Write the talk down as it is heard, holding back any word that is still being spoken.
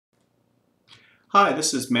Hi,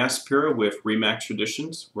 this is Sipera with Remax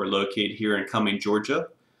Traditions. We're located here in Cumming, Georgia.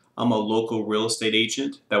 I'm a local real estate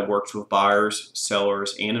agent that works with buyers,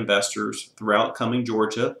 sellers, and investors throughout Cumming,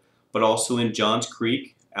 Georgia, but also in Johns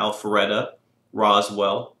Creek, Alpharetta,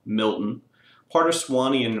 Roswell, Milton, part of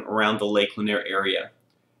Suwanee, and around the Lakeland area.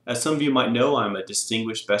 As some of you might know, I'm a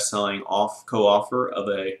distinguished best-selling co-author of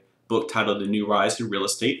a book titled The New Rise in Real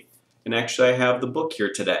Estate, and actually I have the book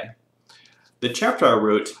here today. The chapter I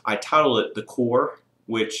wrote, I titled it The Core,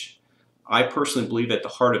 which I personally believe at the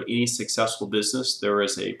heart of any successful business there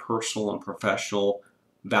is a personal and professional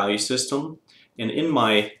value system. And in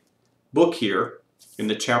my book here, in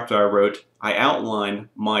the chapter I wrote, I outline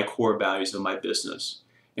my core values of my business.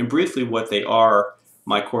 And briefly what they are,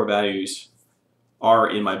 my core values are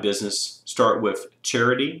in my business start with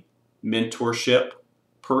charity, mentorship,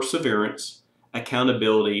 perseverance,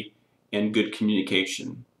 accountability, and good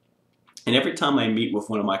communication. And every time I meet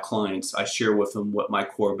with one of my clients, I share with them what my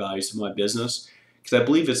core values of my business, because I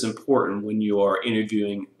believe it's important when you are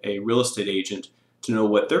interviewing a real estate agent to know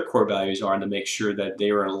what their core values are and to make sure that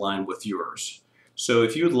they are in line with yours. So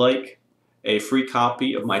if you'd like a free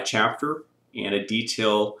copy of my chapter and a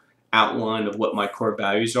detailed outline of what my core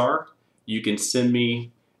values are, you can send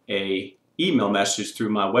me an email message through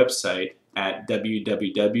my website at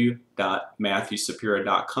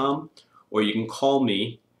www.matthewsipera.com, or you can call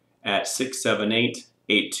me at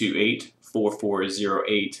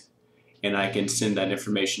 678-828-4408, and I can send that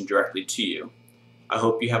information directly to you. I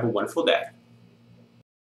hope you have a wonderful day.